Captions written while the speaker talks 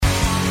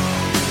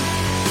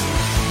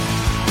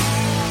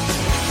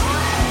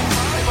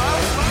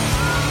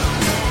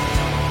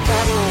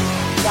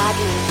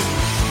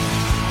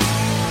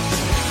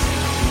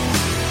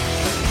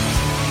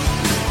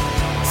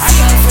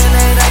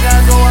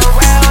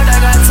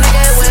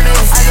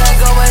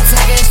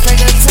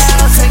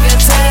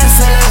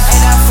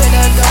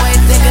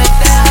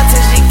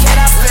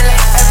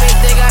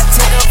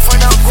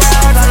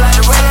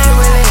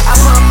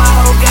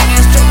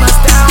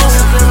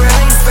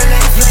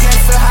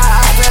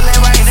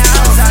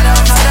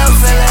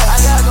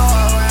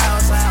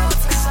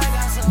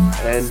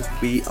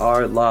We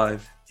are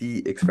live,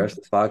 the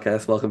Expressions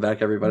Podcast. Welcome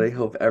back, everybody.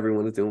 Hope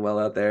everyone is doing well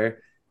out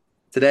there.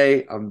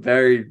 Today, I'm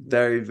very,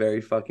 very,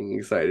 very fucking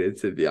excited,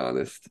 to be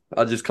honest.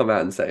 I'll just come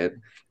out and say it.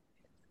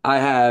 I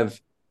have,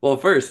 well,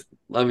 first,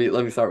 let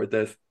me start with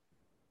this.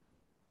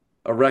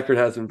 A record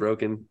has been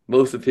broken.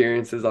 Most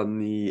appearances on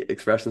the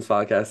Expressions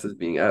Podcast is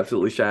being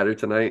absolutely shattered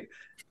tonight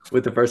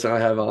with the person I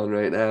have on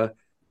right now.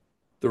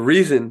 The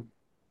reason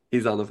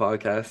he's on the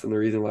podcast and the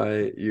reason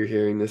why you're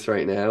hearing this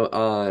right now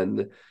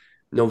on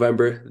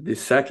November the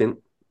 2nd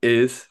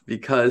is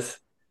because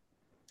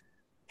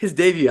his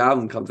debut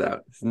album comes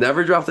out. He's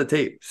never dropped a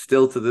tape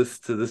still to this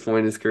point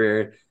in his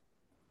career.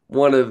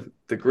 One of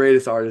the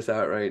greatest artists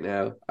out right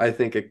now. I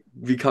think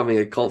becoming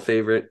a cult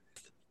favorite.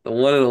 The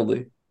one and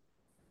only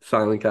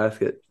Silent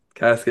Casket.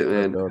 Casket Let's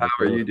man, go. how Let's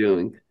are go. you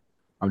doing?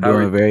 I'm How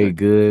are you doing very doing?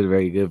 good,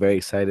 very good, very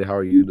excited. How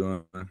are you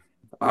doing?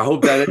 I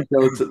hope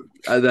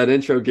that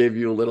intro gave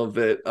you a little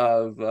bit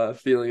of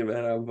feeling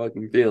about how I'm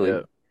fucking feeling.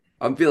 Yeah,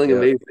 I'm feeling yeah,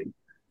 amazing.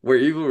 Where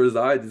Evil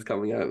Resides is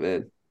coming out,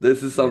 man. This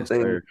is yes,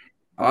 something sir.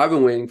 I've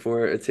been waiting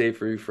for a tape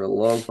for you for a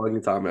long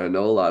fucking time, and I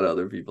know a lot of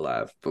other people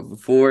have. But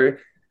before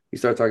you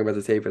start talking about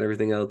the tape and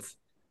everything else,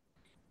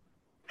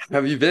 how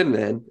have you been,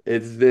 man?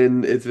 It's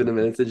been a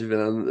minute since you've been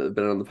on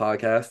the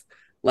podcast.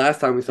 Last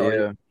time we saw you,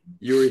 Yeah.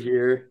 you were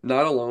here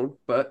not alone,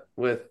 but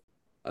with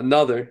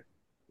another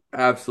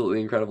absolutely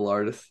incredible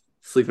artist,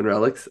 Sleeping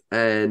Relics,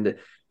 and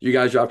you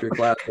guys dropped your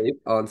collab tape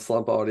on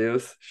Slump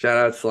Audios. Shout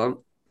out Slump.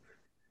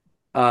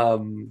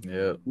 Um,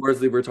 Yeah, Where's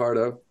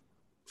Libertardo?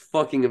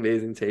 Fucking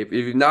amazing tape.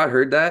 If you've not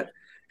heard that,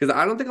 because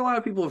I don't think a lot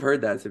of people have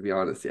heard that, to be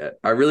honest, yet.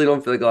 I really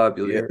don't feel like a lot of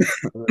people yeah,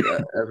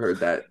 here have heard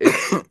that.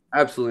 It's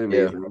absolutely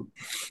yeah.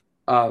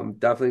 amazing.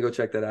 Definitely go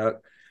check that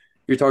out.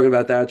 You're talking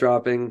about that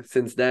dropping.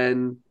 Since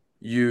then,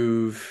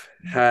 you've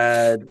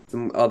had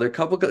some other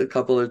couple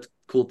of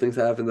cool things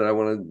happen that I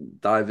want to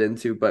dive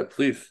into. But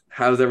please,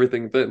 how's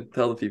everything been?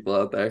 Tell the people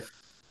out there.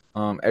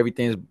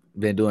 Everything's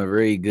been doing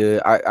very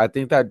good. I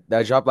think that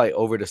dropped like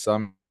over the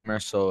summer,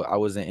 so I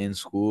wasn't in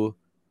school.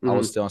 I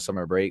was Hmm. still on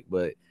summer break,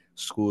 but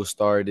school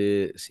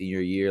started senior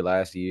year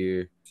last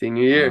year.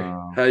 Senior year.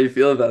 Um, How you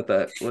feel about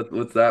that?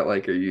 What's that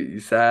like? Are you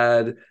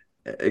sad?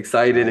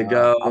 Excited to I'm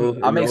go? Are I'm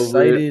you over it?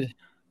 excited.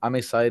 I'm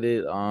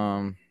excited.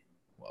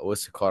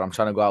 What's it called? I'm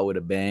trying to go out with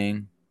a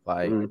bang.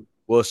 Like, Mm,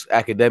 well,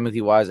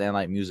 academically wise and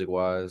like music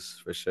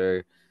wise for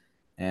sure.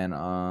 And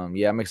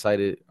yeah, I'm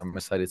excited. I'm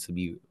excited to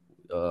be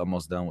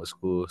almost done with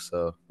school.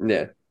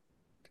 yeah.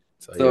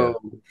 So yeah,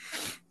 So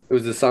it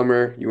was the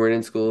summer. You weren't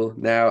in school.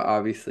 Now,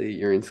 obviously,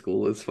 you're in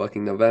school. It's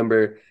fucking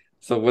November.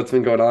 So what's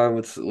been going on?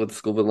 What's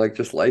school been like?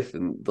 Just life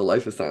and the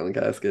life of Silent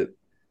Casket.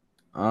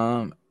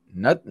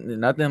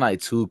 nothing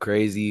like too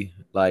crazy.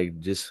 Like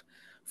just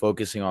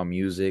focusing on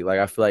music. Like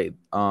I feel like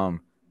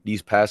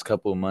these past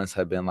couple of months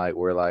have been like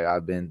where like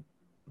I've been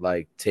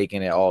like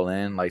taking it all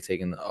in, like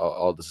taking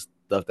all the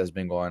stuff that's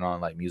been going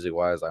on, like music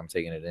wise. I'm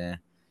taking it in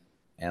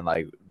and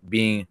like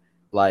being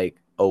like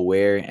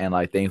aware and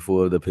like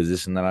thankful of the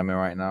position that I'm in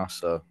right now.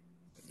 So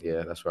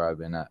yeah, that's where I've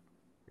been at.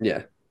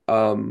 Yeah.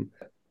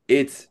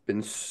 It's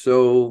been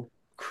so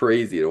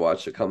crazy to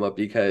watch it come up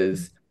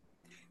because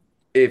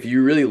if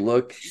you really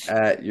look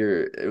at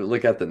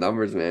the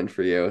numbers, man,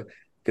 for you,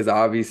 because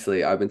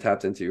obviously I've been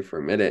tapped into for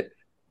a minute.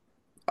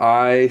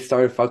 I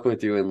started fucking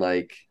with you in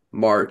like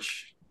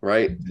March,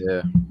 right?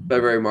 Yeah,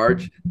 February,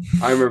 March.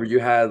 I remember you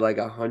had like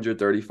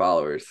 130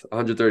 followers,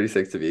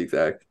 136 to be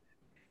exact.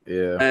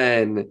 yeah,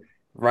 And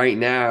right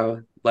now,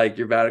 like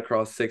you're about to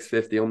cross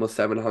 650, almost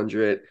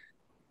 700.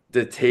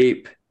 The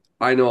tape,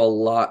 I know a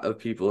lot of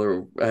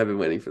people have been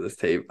waiting for this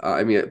tape.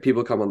 I mean,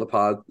 people come on the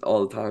pod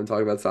all the time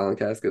talking about Silent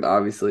Casket.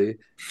 Obviously,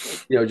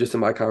 just in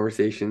my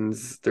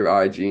conversations through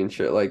IG and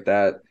shit like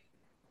that,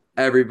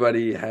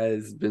 everybody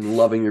has been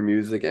loving your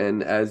music,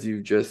 and as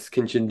you just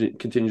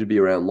continue to be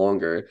around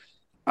longer,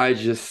 I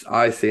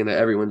say that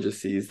everyone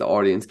just sees the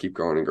audience keep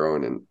growing and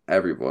growing, and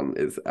everyone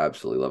is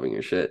absolutely loving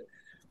your shit.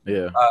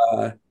 yeah,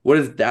 What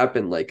has that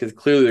been like? Because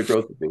clearly the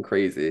growth has been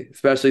crazy,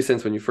 especially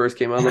since when you first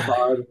came on the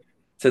pod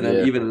to then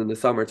yeah, even in the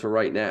summer to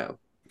right now.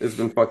 It's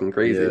been fucking yeah.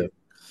 crazy.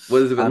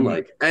 What has it been I'm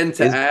like? And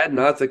to it's add,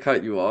 not to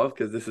cut you off,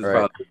 because this is right.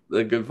 probably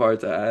the good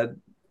part to add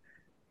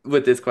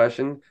with this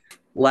question.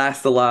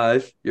 Last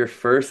Alive, your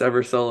first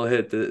ever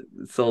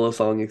solo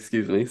song,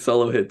 excuse me,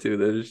 solo hit too.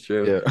 That is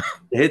true. Yeah,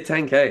 Hit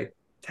 10K,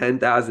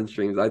 10,000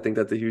 streams. I think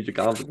that's a huge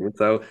accomplishment.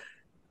 So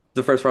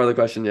the first part of the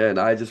question, yeah, and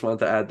I just wanted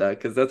to add that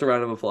because that's a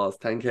round of applause.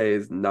 10K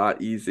is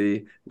not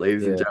easy,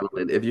 ladies and yeah,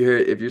 gentlemen. If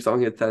your song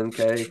hits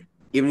 10K,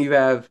 even if you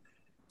have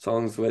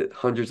songs with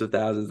hundreds of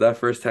thousands, that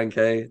first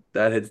 10K,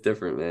 that hits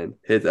different, man.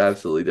 Hits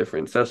absolutely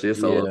different, especially a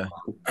solo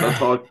yeah.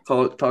 song.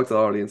 So talk to the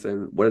audience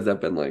and what has that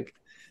been like?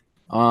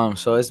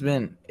 So it's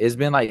been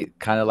like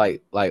kind of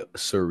like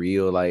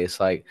surreal. Like it's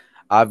like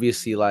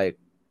obviously like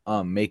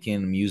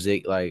making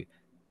music like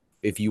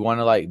if you want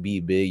to like be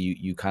big,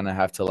 you kind of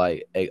have to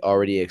like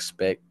already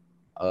expect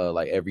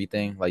like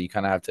everything. Like you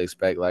kind of have to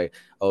expect like,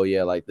 oh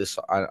yeah, like this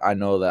I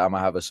know that I'm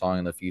gonna have a song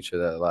in the future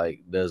that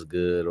like does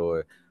good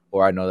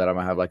or I know that I'm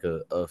gonna have like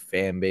a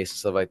fan base and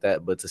stuff like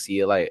that. But to see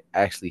it like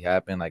actually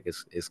happen, like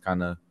it's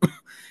kind of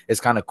it's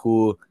kind of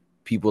cool.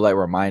 People like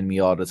remind me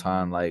all the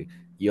time, like,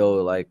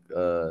 yo, like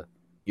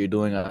you're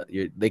doing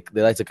they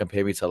like to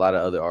compare me to a lot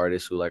of other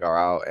artists who like are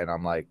out, and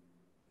I'm like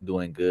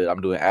doing good.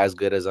 I'm doing as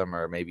good as them,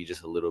 or maybe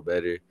just a little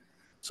better.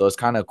 So it's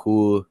kind of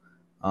cool.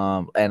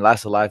 And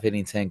Last Alive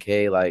hitting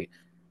 10K, like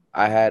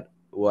I had,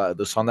 well,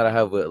 the song that I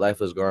have with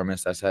Lifeless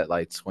Garments, that's at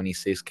like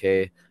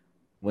 26K.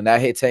 When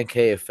that hit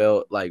 10K, it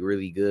felt like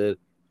really good.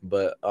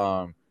 But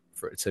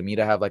for to me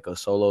to have like a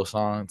solo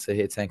song to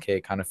hit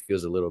 10K kind of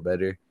feels a little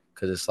better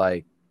because it's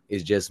like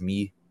it's just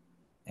me,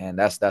 and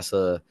that's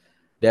a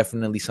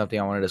definitely something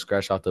I wanted to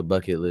scratch off the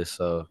bucket list.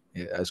 So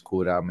yeah, it's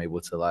cool that I'm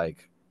able to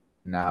like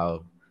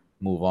now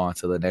move on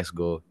to the next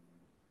goal.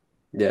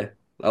 Yeah.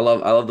 I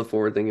love the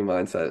forward thinking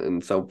mindset, and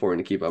it's so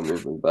important to keep on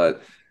moving.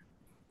 But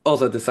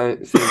also at the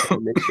same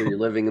time, make sure you're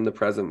living in the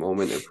present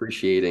moment,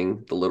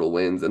 appreciating the little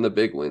wins and the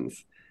big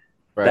wins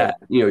Right. that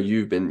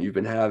you've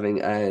been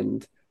having.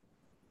 And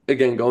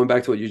again, going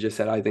back to what you just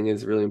said, I think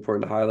is really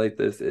important to highlight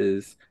this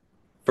is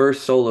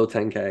first solo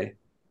 10K.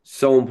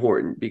 So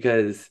important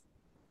because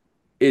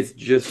it's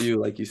just you,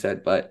 like you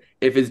said. But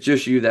if it's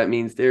just you, that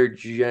means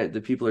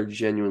the people are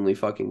genuinely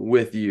fucking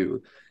with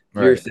you,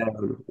 your Right.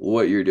 sound,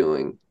 what you're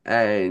doing.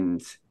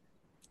 And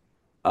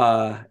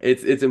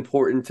it's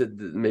important to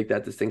make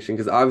that distinction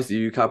because obviously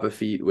you cop a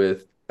feat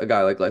with a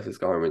guy like Lifeless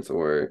Garments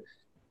or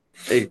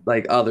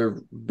like other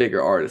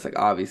bigger artists, like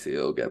obviously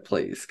it'll get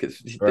plays because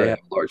they have Right.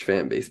 a large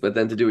fan base. But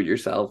then to do it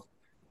yourself,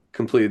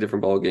 completely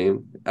different ball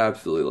game.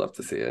 Absolutely love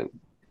to see it.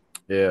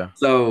 Yeah.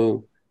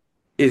 So,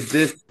 is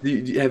this?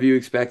 Have you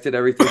expected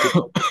everything to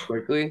go this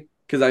quickly?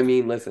 Because I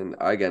mean, listen,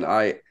 again,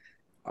 I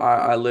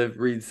live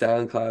read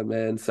SoundCloud,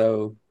 man.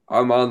 So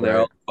I'm on there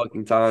all Right. the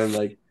fucking time.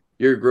 Like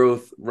your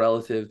growth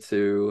relative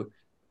to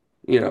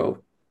you know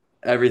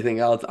everything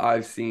else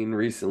I've seen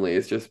recently,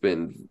 it's just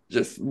been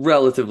just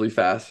relatively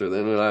faster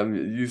than what I'm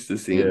used to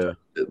seeing. Yeah.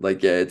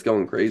 Like, yeah, it's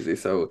going crazy.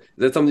 So, is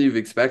that something you've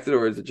expected,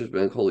 or has it just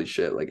been like, holy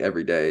shit, like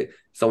every day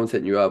someone's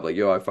hitting you up, like,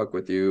 yo, I fuck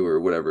with you, or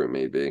whatever it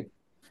may be?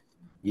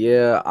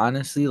 Yeah.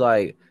 Honestly,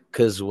 like,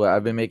 cause what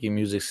I've been making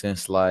music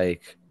since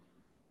like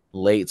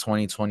late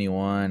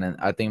 2021, and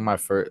I think my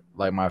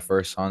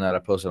first song that I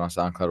posted on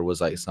SoundCloud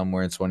was like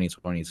somewhere in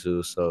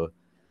 2022. So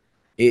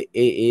it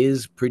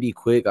is pretty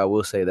quick. I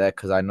will say that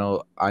because I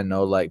know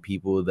like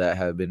people that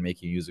have been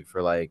making music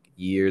for like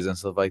years and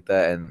stuff like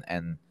that,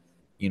 and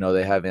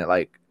they haven't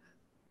like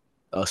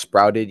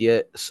sprouted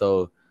yet.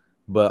 So,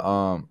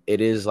 but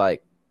it is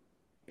like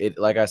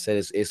I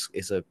said,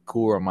 it's a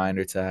cool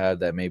reminder to have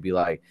that maybe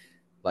like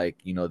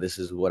this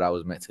is what I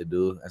was meant to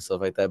do and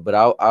stuff like that. But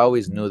I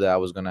always knew that I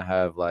was gonna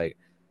have like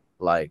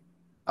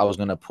I was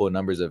gonna pull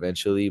numbers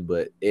eventually,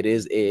 but it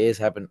is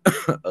happening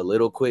a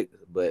little quick,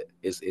 but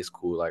it's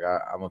cool. Like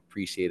I'm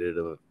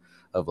appreciative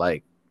of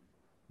like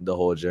the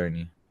whole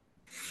journey.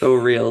 So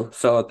real,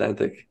 so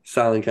authentic.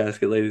 Silent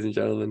Casket, ladies and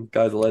gentlemen.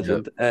 Guy's a Yep.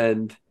 legend.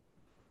 And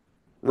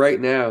right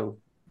now,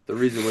 the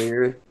reason we're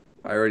here,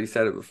 I already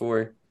said it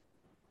before,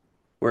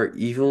 where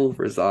evil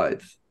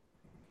resides.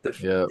 The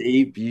Yep.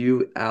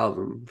 debut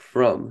album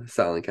from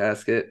Silent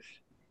Casket.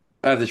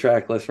 I have the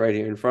track list right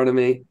here in front of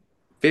me.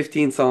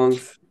 15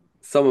 songs.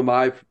 Some of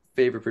my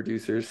favorite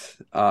producers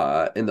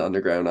in the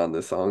underground on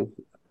this song.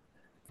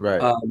 Right.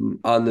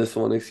 On this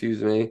one,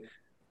 excuse me.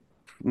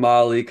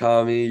 Molly,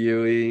 Kami,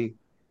 Yui,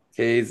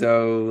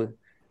 Keizo,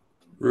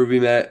 Ruby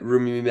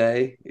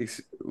May.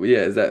 Yeah,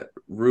 is that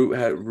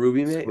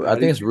Ruby May? I How do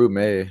think you it's Rube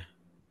May.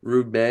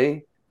 Rube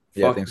May?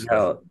 Yeah, I think Fucking so.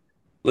 hell.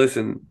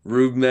 Listen,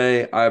 Rube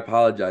May, I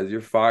apologize.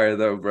 You're fire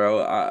though,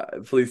 bro.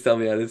 Please tell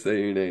me how to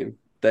say your name.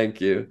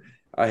 Thank you.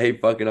 I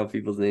hate fucking up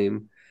people's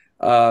name.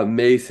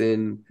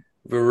 Mason,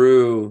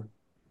 Varu,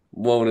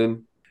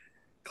 Wonan,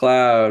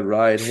 Cloud,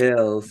 Riot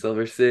Hill,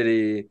 Silver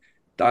City,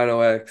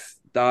 Dino X,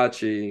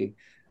 Dachi.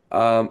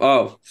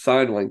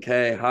 Signed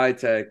 1K, High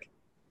Tech,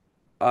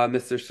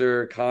 Mr.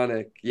 Sir,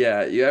 Conic.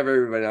 Yeah, you have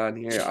everybody on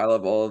here. I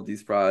love all of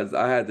these prods.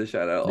 I had to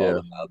shout out all of Yeah.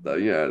 them out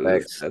though.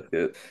 Thanks. That's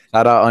good.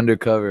 Shout out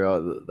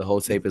Undercover. The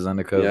whole tape is Yes,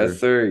 Undercover.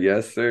 sir.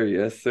 Yes, sir.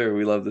 Yes, sir.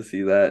 We love to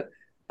see that.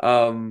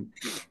 Um,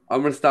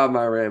 I'm gonna stop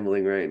my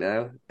rambling right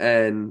now.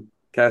 And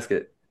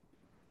Casket,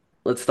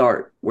 let's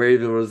start. Where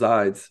Evil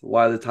resides.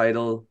 Why the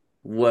title?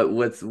 What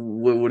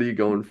are you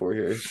going for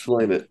here?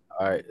 Explain it.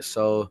 All right.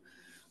 So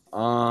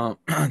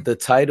the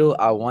title,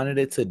 I wanted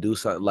it to do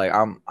something like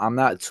I'm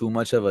not too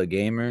much of a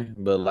gamer,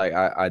 but like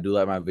I do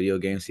like my video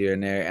games here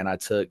and there, and I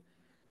took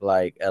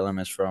like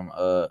elements from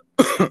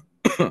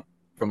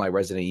from like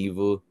Resident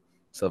Evil,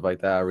 stuff like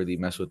that. I really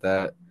mess with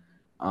that.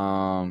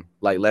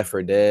 Like Left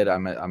 4 Dead, I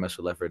mess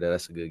with Left 4 Dead.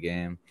 That's a good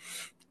game.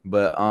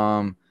 But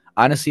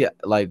honestly,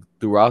 like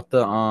throughout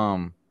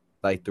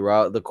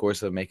the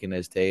course of making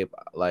this tape,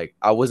 like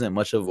I wasn't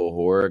much of a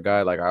horror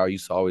guy. Like I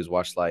used to always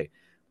watch like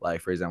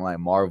for example like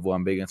Marvel.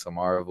 I'm big into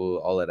Marvel,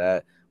 all of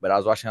that. But I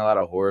was watching a lot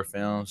of horror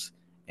films,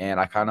 and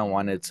I kind of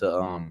wanted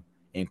to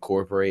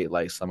incorporate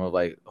like some of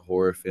like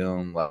horror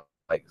film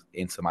like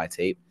into my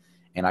tape.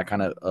 And I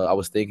kind of I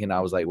was thinking, I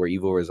was like, where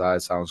evil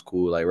resides sounds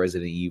cool, like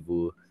Resident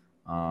Evil,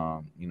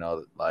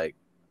 like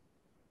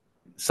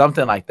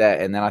something like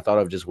that. And then I thought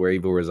of just where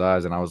evil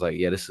resides, and I was like,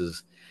 yeah, this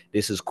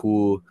is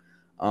cool.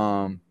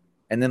 Um,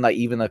 and then like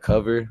even the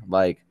cover,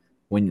 like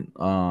when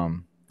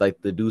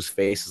like the dude's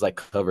face is like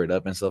covered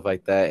up and stuff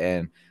like that,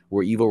 and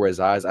where evil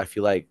resides, I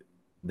feel like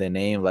the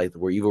name like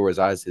where evil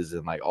resides is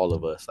in like all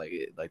of us, like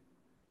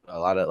a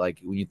lot of like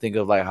when you think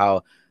of like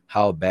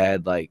how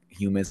bad like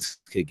humans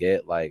could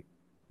get, like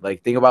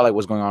think about like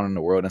what's going on in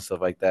the world and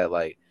stuff like that.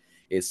 Like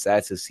it's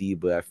sad to see,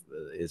 but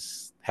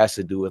it's has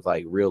to do with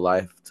like real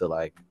life to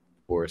like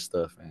horror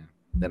stuff, and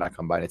then I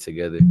combine it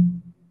together.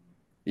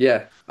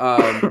 Yeah,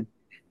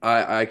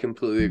 I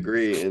completely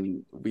agree,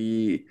 and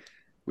we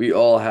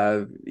all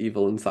have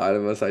evil inside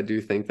of us. I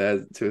do think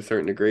that to a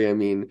certain degree. I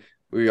mean,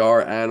 we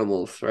are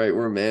animals, right?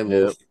 We're Yep.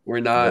 mammals. We're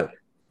Yep. not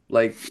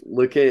like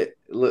you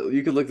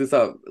could look this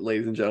up,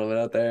 ladies and gentlemen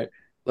out there.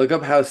 Look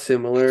up how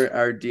similar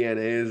our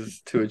DNA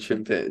is to a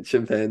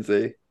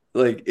chimpanzee.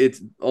 Like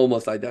it's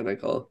almost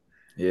identical,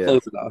 Yeah.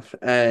 close enough,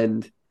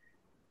 and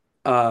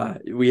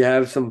we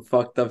have some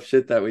fucked up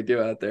shit that we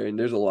do out there, and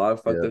there's a lot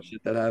of fucked Yeah. up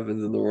shit that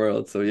happens in the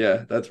world. So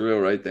yeah, that's real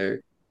right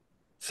there.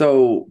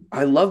 So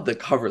I love the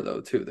cover though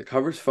too. The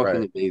cover's Right.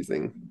 fucking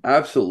amazing.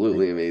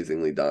 Absolutely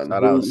amazingly done.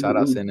 Shout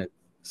out cynical.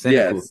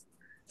 Yes.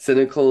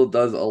 Cynical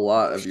does a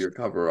lot of your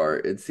cover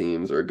art, it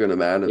seems, or a good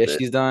amount Yeah, of it.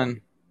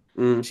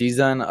 Mm. she's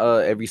done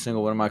every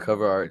single one of my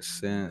cover art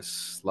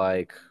since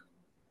like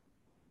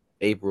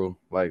April.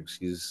 Like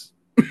she's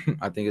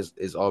I think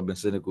it's all been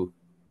cynical.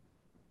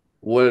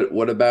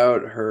 What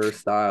about her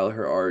style,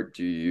 her art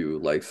do you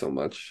like so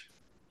much?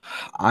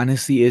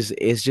 Honestly,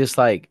 it's just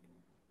like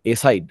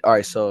it's like all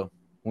right. So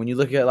when you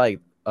look at like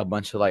a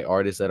bunch of like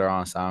artists that are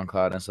on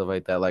SoundCloud and stuff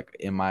like that, like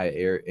in my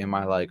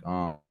like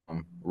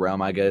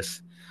realm, I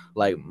guess,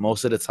 like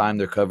most of the time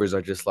their covers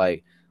are just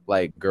like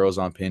girls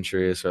on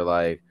Pinterest or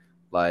like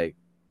like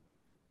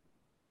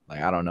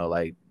I don't know,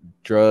 like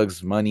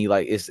drugs, money,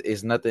 like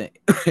it's nothing.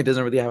 It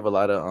doesn't really have a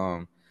lot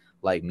of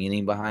like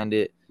meaning behind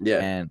it, Yeah,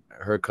 and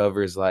her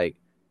covers like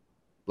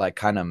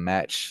kind of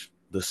match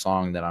the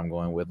song that I'm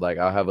going with. Like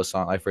I'll have a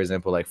song like for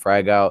example like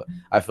Frag Out.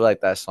 I feel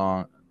like that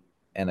song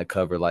and the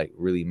cover like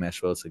really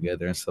mesh well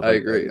together and stuff I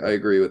like that. agree. I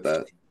agree with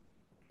that.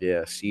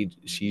 Yeah, she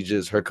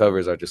just her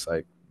covers are just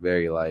like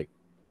very like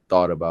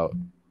thought about.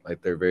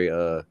 Like they're very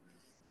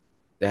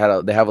they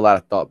have a lot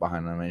of thought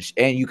behind them,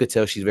 and you could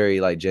tell she's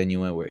very like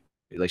genuine where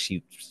like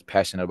she's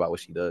passionate about what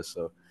she does.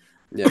 So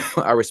Yeah.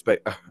 I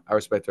respect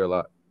her a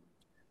lot.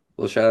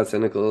 Well, shout out to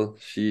Nicole.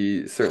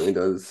 She certainly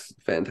does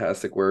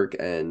fantastic work.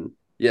 And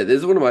yeah, this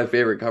is one of my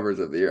favorite covers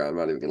of the year. I'm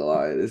not even gonna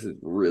lie. This is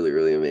really,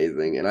 really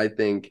amazing. And I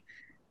think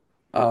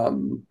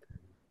um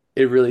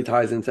it really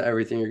ties into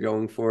everything you're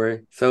going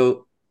for.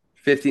 So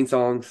 15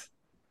 songs.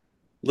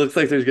 Looks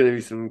like there's gonna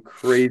be some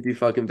crazy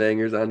fucking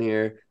bangers on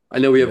here. I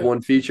know we have Yeah,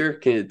 one feature.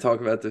 Can you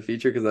talk about the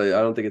feature? Because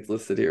I don't think it's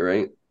listed here,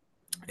 right?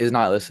 it's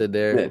not listed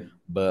there, Yeah.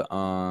 but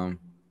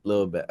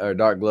little bit or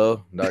dark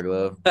glow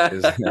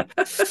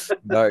is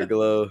dark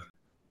glow.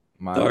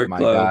 Dark My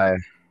Glow. guy,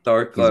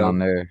 Dark he's on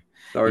Glow. there.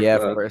 Dark Yeah,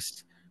 Glow.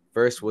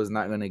 first was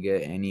not gonna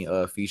get any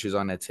features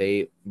on that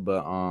tape,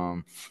 but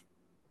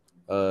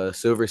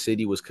Silver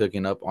City was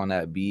cooking up on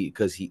that beat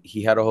because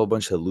he had a whole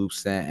bunch of loops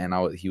sent,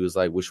 and he was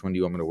like, which one do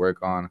you want me to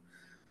work on? I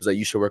was like,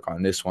 you should work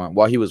on this one.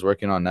 While he was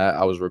working on that,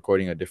 I was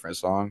recording a different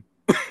song,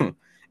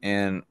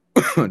 and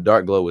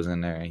Dark Glow was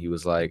in there, and he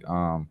was like,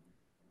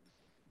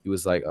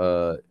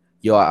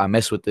 yo, I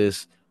mess with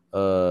this.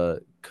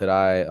 Could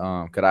I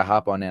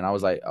hop on it? And I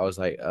was like,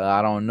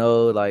 I don't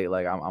know, like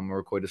I'm gonna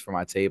record this for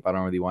my tape. I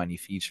don't really want any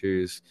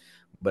features,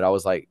 but I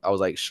was like,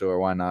 sure,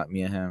 why not?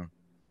 Me and him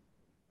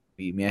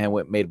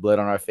made blood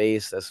on our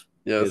face. That's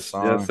a good Yes, yes,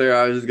 song. sir.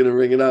 I was just gonna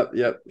bring it up.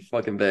 Yep,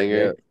 fucking Yeah,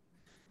 banger.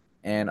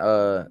 and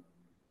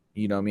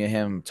me and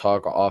him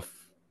talk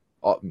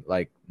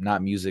like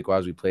not music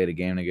while we played a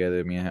game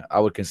together. Me and him, I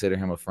would consider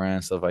him a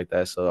friend, stuff like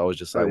that. So I was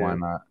just Oh like, yeah. why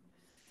not?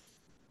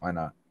 Why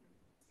not?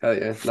 Hell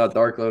yeah. Not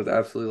Dark Love's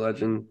absolute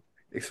legend.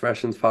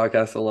 Expressions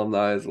podcast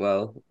alumni as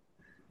well.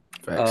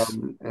 Facts.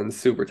 And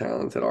super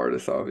talented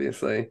artist,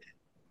 obviously.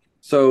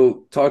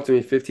 So talk to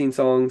me, 15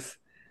 songs.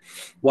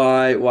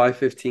 Why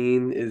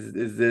 15? Is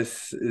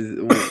this is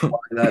why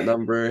that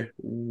number?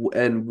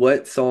 And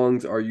what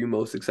songs are you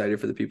most excited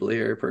for the people to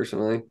hear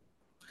personally?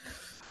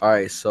 All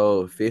right,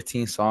 so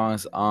 15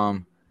 songs.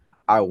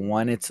 I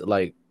wanted to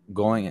like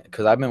going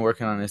because I've been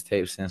working on this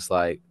tape since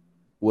like,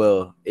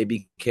 well, it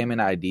became an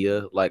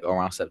idea like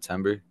around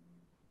September,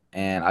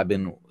 and I've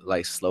been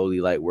like slowly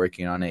like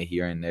working on it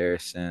here and there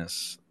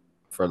since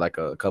for like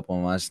a couple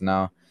of months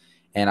now.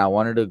 And I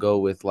wanted to go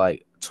with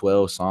like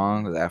 12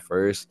 songs at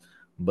first,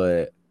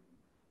 but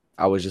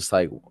I was just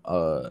like,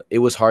 it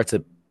was hard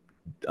to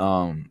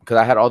because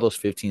I had all those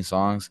 15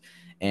 songs,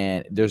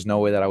 and there's no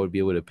way that I would be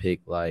able to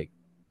pick like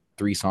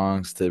 3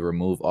 songs to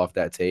remove off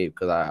that tape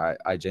because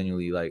I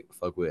genuinely like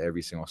fuck with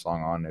every single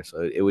song on there.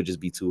 So it would just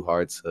be too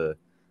hard to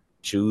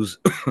choose.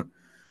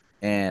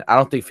 And I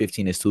don't think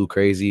 15 is too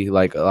crazy.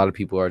 Like a lot of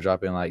people are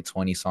dropping like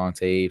 20 song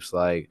tapes.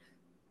 Like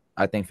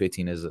I think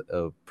 15 is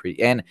a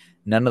pretty, and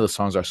none of the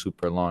songs are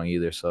super long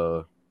either.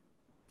 So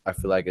I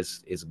feel like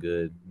it's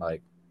good.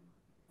 Like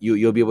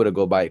you'll be able to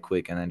go by it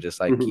quick and then just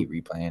like keep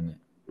Mhm. replaying it.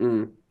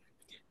 Mm.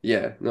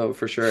 Yeah, no,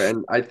 for sure.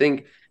 And I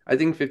think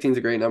 15 is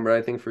a great number.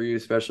 I think for you,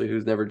 especially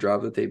who's never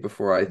dropped the tape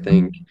before, I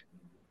think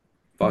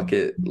fuck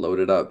it, load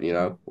it up, you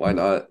know? Why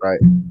not? Right,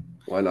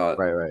 Why not?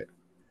 right.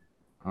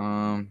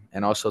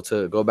 And also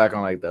to go back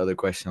on like the other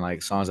question,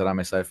 like songs that I'm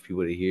excited for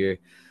people to hear.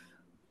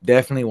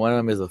 Definitely one of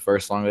them is the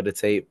first song of the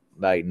tape.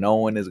 Like no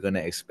one is gonna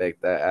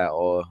expect that at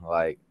all.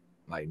 Like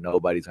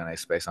nobody's gonna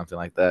expect something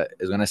like that.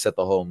 It's gonna set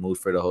the whole mood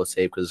for the whole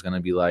tape because it's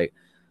gonna be like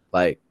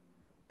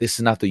this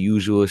is not the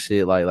usual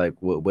shit. Like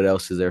what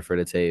else is there for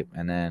the tape?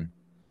 And then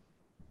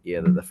yeah,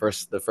 the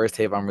first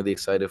tape I'm really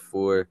excited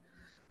for,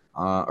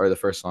 or the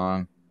first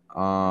song,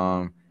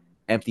 um,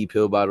 "Empty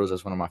Pill Bottles."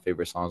 That's one of my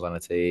favorite songs on the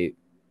tape.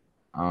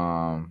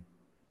 Um,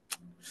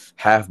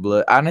 Half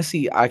Blood.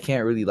 Honestly, I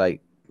can't really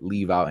like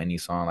leave out any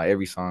song. Like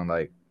every song,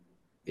 like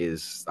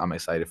is I'm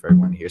excited for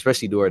everyone to hear,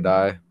 especially "Do or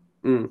Die."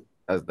 Mm.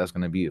 That's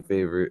gonna be a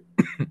favorite.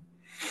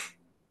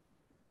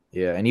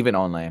 Yeah, and even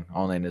 "Online."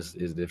 "Online"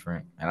 is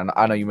different, and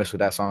I know you mess with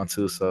that song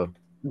too. So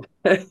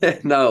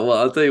No, well,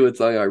 I'll tell you what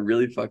song I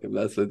really fucking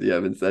mess with you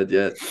haven't said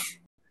yet.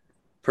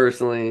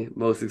 Personally,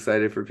 most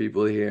excited for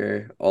people to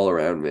hear All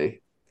Around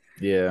Me.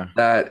 yeah,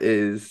 That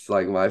is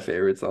like my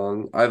favorite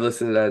song. I've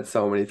listened to that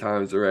so many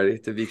times already,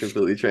 to be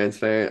completely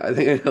transparent. I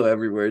think I know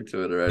every word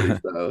to it already.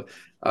 So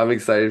I'm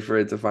excited for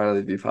it to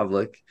finally be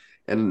public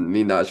and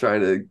me not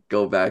trying to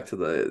go back to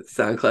the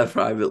SoundCloud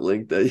private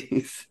link that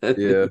you sent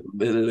me yeah. a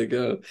minute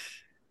ago.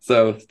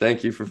 So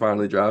thank you for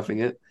finally dropping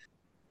it.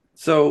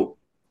 So,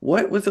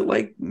 what was it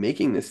like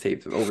making this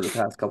tape over the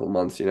past couple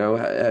months? You know,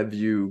 have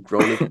you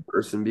grown as a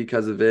person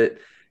because of it?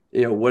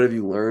 You know, what have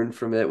you learned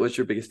from it? What's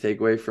your biggest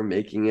takeaway from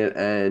making it?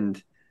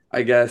 And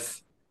I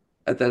guess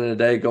at the end of the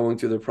day, going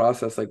through the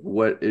process, like,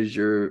 what is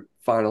your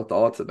final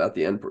thoughts about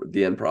the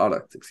end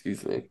product?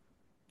 Excuse me.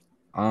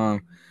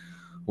 Um,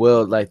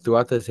 well, like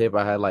throughout the tape,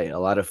 I had like a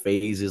lot of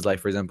phases. Like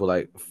for example,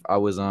 like I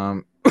was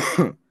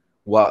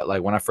what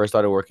like when I first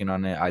started working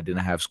on it, I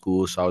didn't have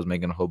school, so I was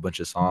making a whole bunch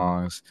of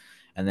songs,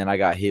 and then I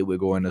got hit with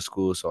going to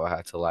school, so I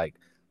had to like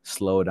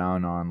slow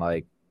down on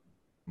like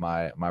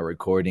my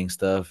recording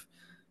stuff,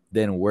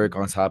 then work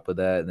on top of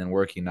that, then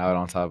working out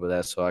on top of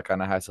that. So I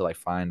kind of had to like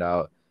find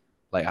out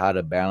like how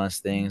to balance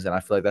things, and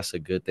I feel like that's a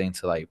good thing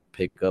to like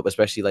pick up,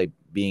 especially like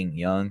being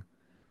young.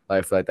 Like,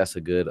 I feel like that's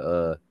a good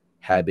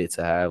habit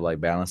to have, like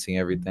balancing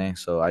everything.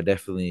 So I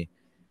definitely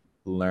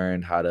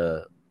learned how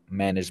to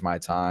manage my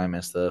time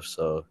and stuff.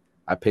 So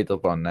I picked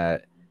up on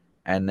that,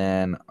 and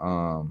then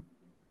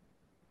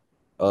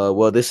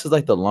well, this is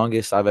like the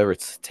longest I've ever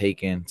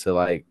taken to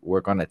like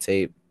work on a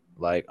tape.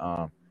 Like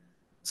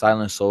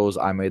Silent Souls,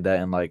 I made that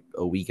in like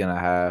a week and a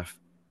half.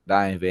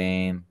 Die in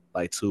Vain,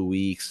 like 2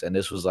 weeks, and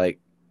this was like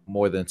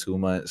more than 2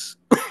 months.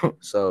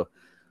 So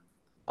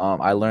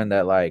I learned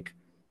that like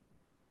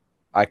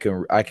I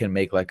can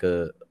make like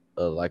a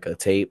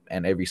tape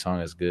and every song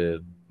is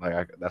good.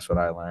 That's what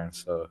I learned.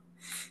 So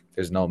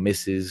there's no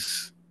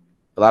misses.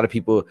 A lot of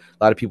people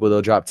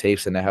they'll drop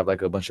tapes and they have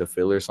like a bunch of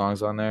filler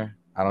songs on there.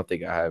 I don't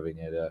think I have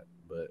any of that,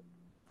 but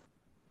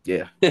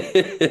yeah,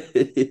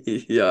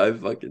 Yeah, I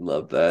fucking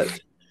love that.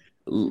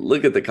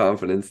 Look at the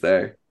confidence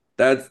there.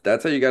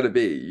 That's how you got to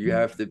be. You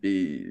have to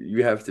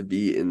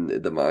be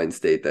in the mind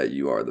state that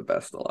you are the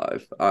best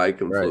alive. I right,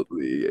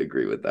 completely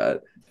agree with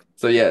that.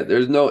 So yeah,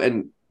 there's no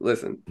and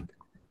listen,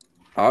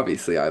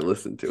 obviously I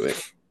listened to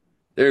it.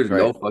 There's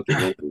no right,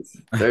 fucking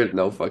misses. There's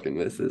no fucking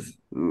misses.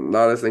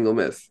 Not a single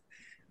miss.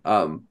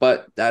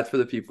 But that's for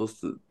the people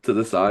to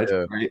decide,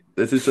 yeah. right?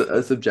 This is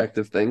a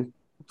subjective thing.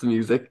 It's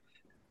music.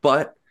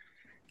 But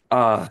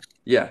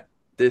yeah,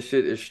 this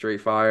shit is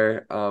straight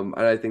fire. And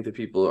I think the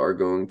people are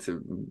going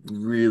to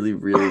really,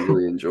 really,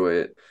 really enjoy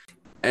it.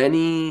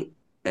 Any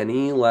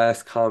any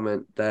last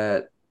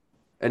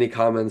any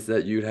comments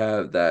that you'd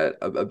have that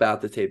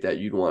about the tape that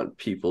you'd want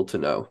people to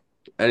know?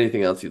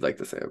 Anything else you'd like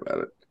to say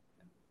about it?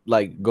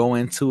 Like go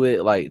into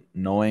it like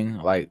knowing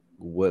like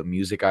what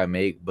music I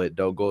make, but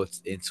don't go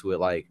into it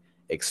like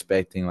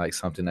expecting like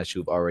something that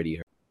you've already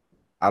heard.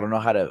 I don't know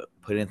how to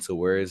put it into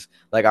words.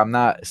 I'm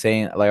not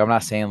saying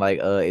like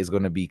it's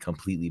gonna be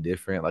completely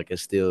different. Like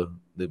it's still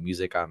the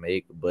music I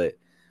make, but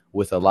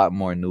with a lot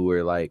more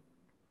newer like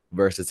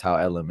versatile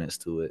elements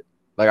to it.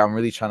 Like I'm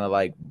really trying to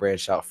like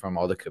branch out from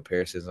all the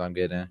comparisons I'm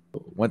getting.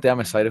 One thing I'm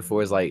excited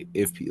for is like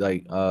if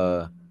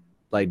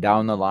like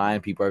down the line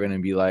people are gonna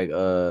be like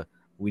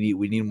we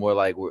need more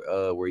like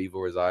where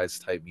evil resides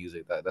type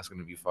music. That's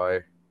gonna be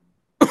fire.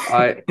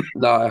 I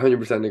no, I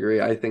 100% agree.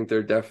 I think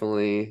there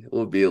definitely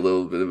will be a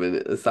little bit of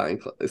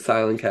a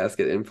silent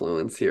casket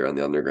influence here on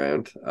the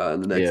underground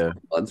in the next Yeah,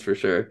 couple months for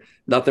sure.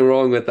 Nothing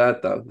wrong with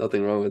that though.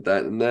 Nothing wrong with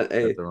that. And that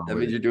hey, nothing wrong that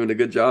with means it. you're doing a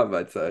good job,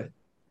 I'd say.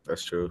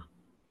 That's true.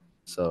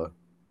 So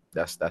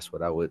that's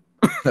what I would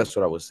that's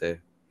what I would say.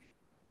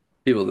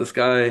 People, this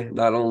guy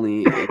not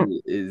only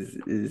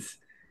is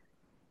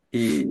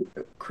he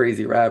a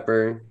crazy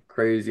rapper,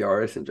 crazy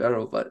artist in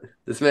general, but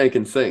this man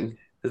can sing.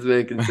 This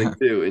man can sing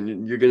too,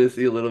 and you're gonna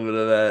see a little bit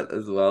of that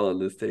as well on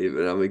this tape,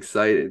 and I'm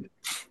excited,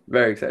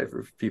 very excited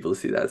for people to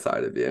see that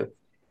side of you.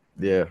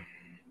 Yeah.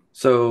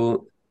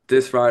 So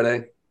this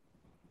Friday,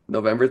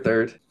 November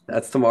 3rd,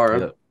 that's tomorrow.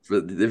 Yep.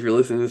 But if you're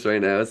listening to this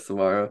right now, it's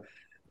tomorrow.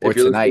 Or If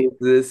you're tonight. listening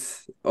to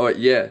this, oh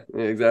yeah,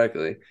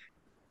 exactly.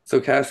 So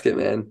Casket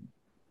Man,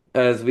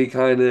 as we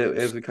kind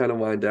of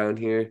wind down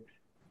here,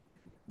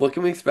 what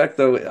can we expect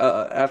though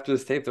after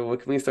this tape though?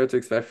 What can we start to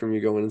expect from you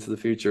going into the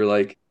future?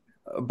 Like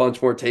a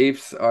bunch more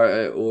tapes,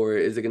 or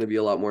is it going to be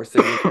a lot more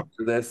singles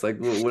after this? Like,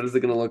 what is it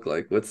going to look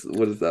like? What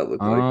does that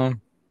look like?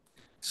 Um,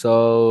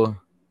 so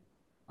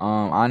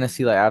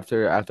honestly, like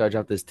after I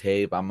drop this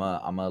tape, I'm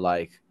a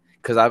like,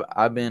 cause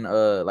I've been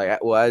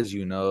like, well, as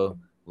you know,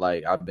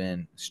 like I've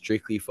been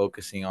strictly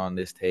focusing on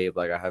this tape.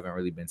 Like I haven't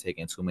really been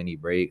taking too many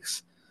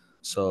breaks.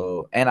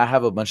 So, and I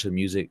have a bunch of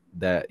music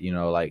that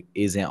like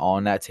isn't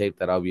on that tape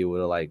that I'll be able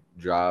to like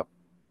drop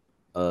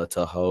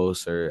to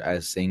host or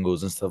as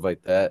singles and stuff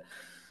like that.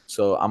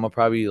 So I'm gonna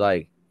probably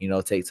like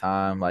take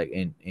time like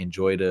and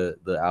enjoy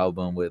the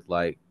album with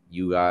like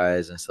you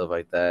guys and stuff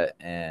like that,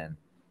 and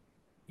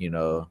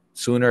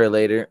sooner or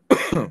later,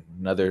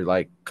 another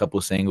like couple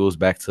singles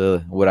back to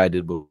what I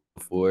did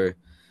before.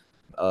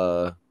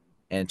 Uh,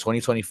 and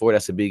 2024,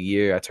 that's a big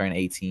year. I turn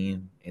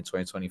 18 in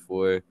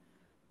 2024.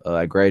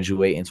 I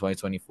graduate in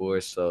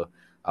 2024, so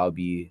I'll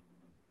be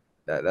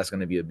that's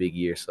gonna be a big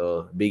year.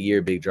 So big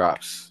year, big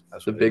drops.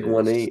 That's The what it big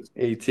one is. eight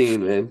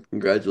 18, man.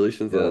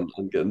 Congratulations Yeah.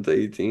 on getting to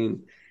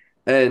 18.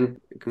 And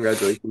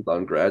congratulations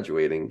on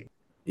graduating.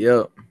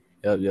 Yep.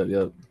 Yep. Yep.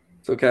 Yep.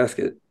 So,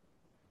 Casket,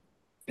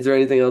 is there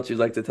anything else you'd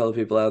like to tell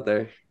people out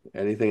there?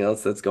 Anything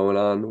else that's going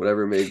on,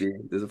 whatever it may be?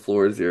 The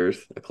floor is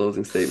yours. A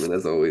closing statement,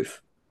 as always.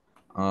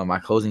 My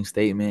closing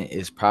statement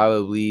is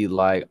probably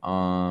like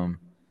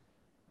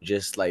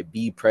just like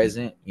be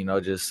present,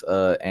 just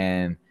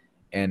and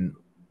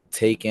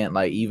taking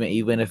like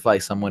even if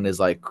like someone is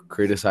like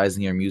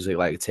criticizing your music,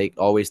 like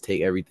always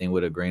take everything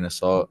with a grain of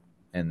salt,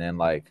 and then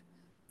like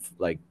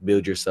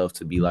build yourself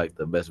to be like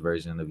the best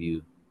version of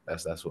you.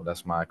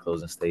 That's my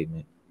closing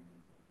statement.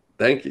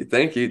 Thank you.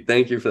 Thank you.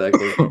 Thank you for that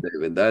closing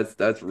statement.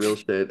 That's real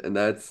shit. And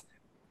that's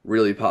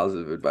really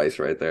positive advice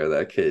right there.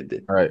 That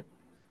kid All right.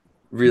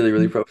 really,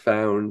 really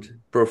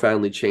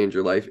profoundly change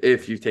your life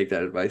if you take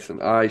that advice.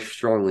 And I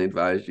strongly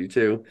advise you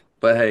to.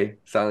 But hey,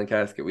 Silent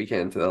Casket, we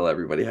can't tell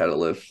everybody how to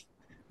live.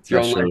 It's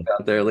your That's own life true.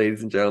 out there,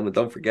 ladies and gentlemen.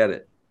 Don't forget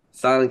it.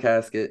 Silent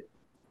Casket,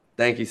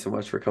 thank you so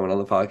much for coming on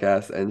the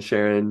podcast and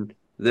sharing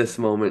this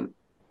moment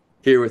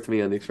here with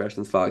me on the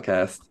Expressions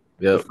podcast.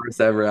 The Yep.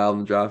 first ever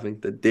album dropping,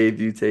 the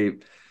debut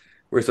tape.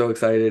 We're so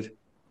excited.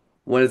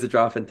 When is it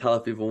dropping? Tell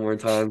people one more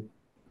time.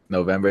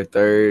 November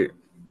 3rd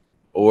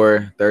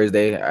or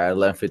Thursday at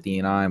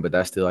 11:59, but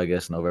that's still I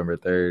guess November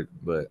 3rd.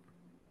 But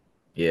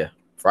yeah,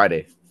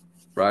 Friday.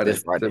 This Friday.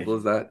 Friday. Simple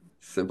as that.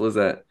 Simple as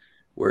that.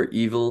 Where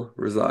evil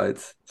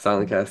resides.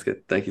 Silent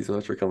Casket. Thank you so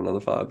much for coming on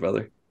the pod,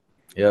 brother.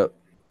 Yep.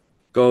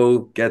 Go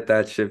get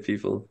that shit,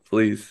 people.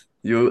 Please.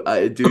 Do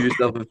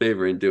yourself a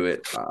favor and do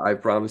it. I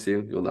promise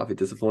you, you'll not be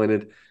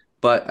disappointed.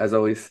 But as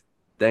always,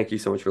 thank you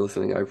so much for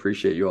listening. I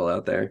appreciate you all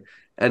out there.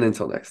 And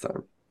until next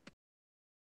time.